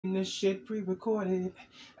This shit pre-recorded.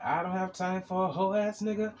 I don't have time for a hoe ass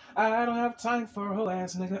nigga. I don't have time for a hoe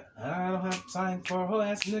ass nigga. I don't have time for a hoe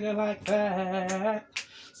ass nigga like that.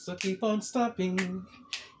 So keep on stomping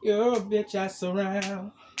your bitch ass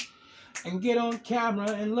around and get on camera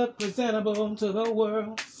and look presentable to the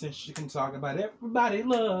world. Since you can talk about everybody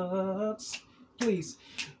looks, please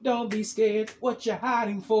don't be scared. What you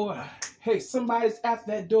hiding for? Hey, somebody's at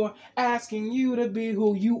that door asking you to be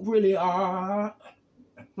who you really are.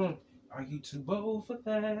 Are you too bold for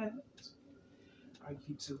that? Are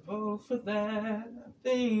you too bold for that?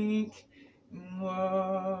 Think you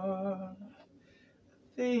are.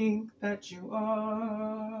 Think that you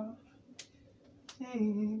are.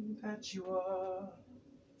 Think that you are.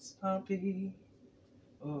 Stumpy.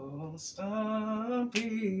 Oh, Stumpy.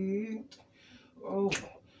 Oh,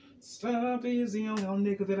 Stumpy is the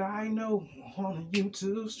only nigga that I know on the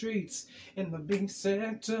YouTube streets in the big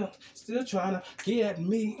sector, still trying to get at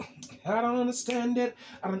me. I don't understand it.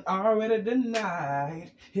 I done already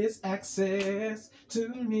denied his access to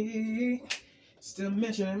me. Still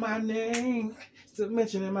mentioning my name. Still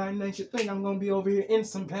mentioning my name. Should think I'm gonna be over here in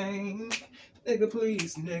some pain. Nigga,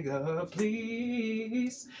 please, nigga,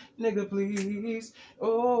 please, nigga, please.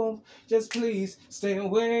 Oh, just please stay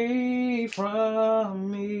away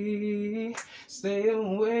from me. Stay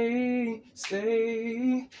away,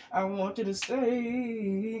 stay. I want you to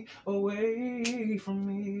stay away from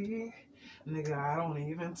me. Nigga, I don't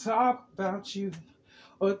even talk about you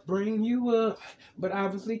or bring you up, but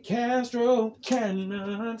obviously Castro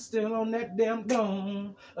Cannon still on that damn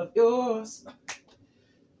dome of yours.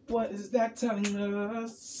 What is that telling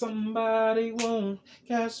us? Somebody want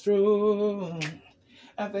Castro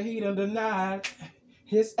after he done denied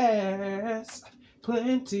his ass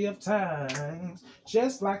plenty of times,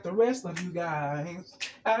 just like the rest of you guys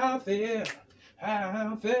out there,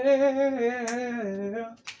 out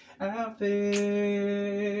there, out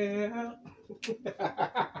there.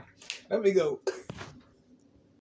 Let me go.